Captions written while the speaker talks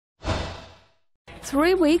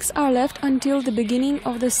3 weeks are left until the beginning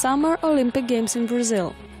of the Summer Olympic Games in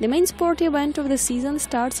Brazil. The main sport event of the season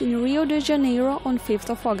starts in Rio-de-Janeiro on 5th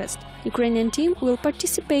of August. Ukrainian team will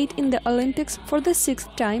participate in the Olympics for the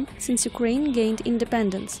 6th time since Ukraine gained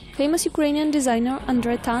independence. Famous Ukrainian designer Anna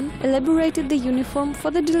Rizatdinova elaborated the uniform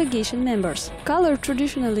for the delegation members. Colored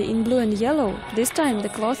traditionally in blue and yellow, this time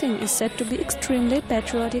the clothing is said to be extremely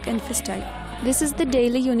patriotic and festive. This is the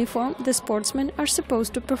daily uniform the sportsmen are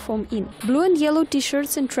supposed to perform in. Blue and yellow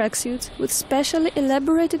t-shirts and tracksuits with specially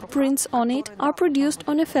elaborated prints on it are produced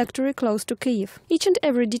on a factory close to Kyiv. Each and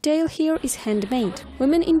every detail here is handmade.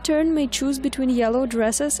 Women in turn may choose between yellow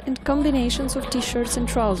dresses and combinations of t-shirts and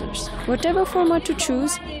trousers. Whatever format to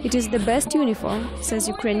choose, it is the best uniform, says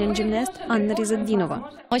Ukrainian gymnast Anna Rizatdinova.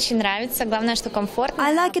 I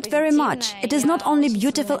like it very much. It is not only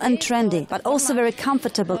beautiful and trendy, but also very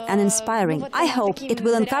comfortable and inspiring. I hope it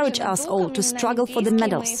will encourage us all to struggle for the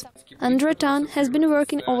medals. Anna Rizatdinova has been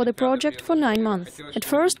working over the project for 9 months. At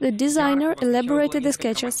first, the designer elaborated the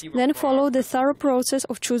sketches, then followed the thorough process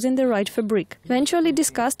of choosing the right fabric. Eventually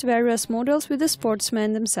discussed various models with the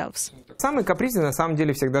sportsmen themselves.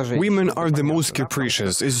 Women are the most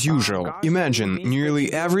capricious, as usual. Imagine, nearly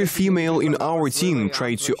every female in our team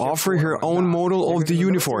tried to offer her own model of the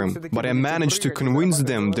uniform, but I managed to convince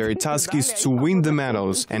them their task is to win the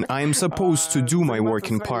medals, and I am supposed to do my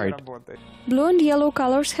working part. Blue and yellow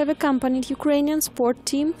colors have accompanied Ukrainian sport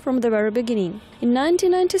team from the very beginning. In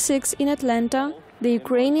 1996 in Atlanta, the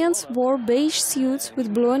Ukrainians wore beige suits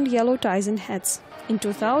with blue and yellow ties and hats. In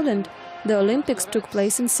 2000, the Olympics took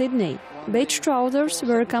place in Sydney. Beige trousers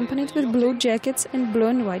were accompanied with blue jackets and blue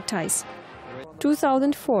and white ties.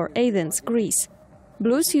 2004, Athens, Greece.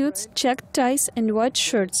 Blue suits, checked ties and white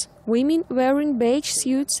shirts. Women wearing beige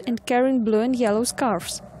suits and carrying blue and yellow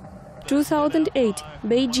scarves. 2008,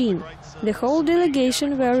 Beijing. The whole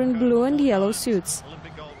delegation wearing blue and yellow suits.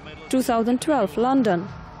 2012, London.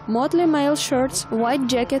 Motley male shirts, white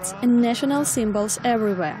jackets and national symbols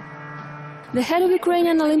everywhere. The head of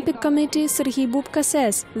Ukrainian Olympic Committee, Serhiy Bubka,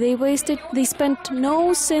 says they spent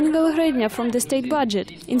no single hryvnia from the state budget.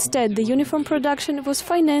 Instead, the uniform production was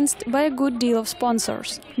financed by a good deal of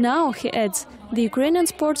sponsors. Now, he adds, the Ukrainian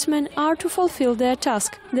sportsmen are to fulfill their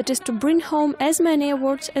task, that is to bring home as many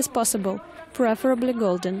awards as possible, preferably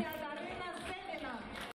golden.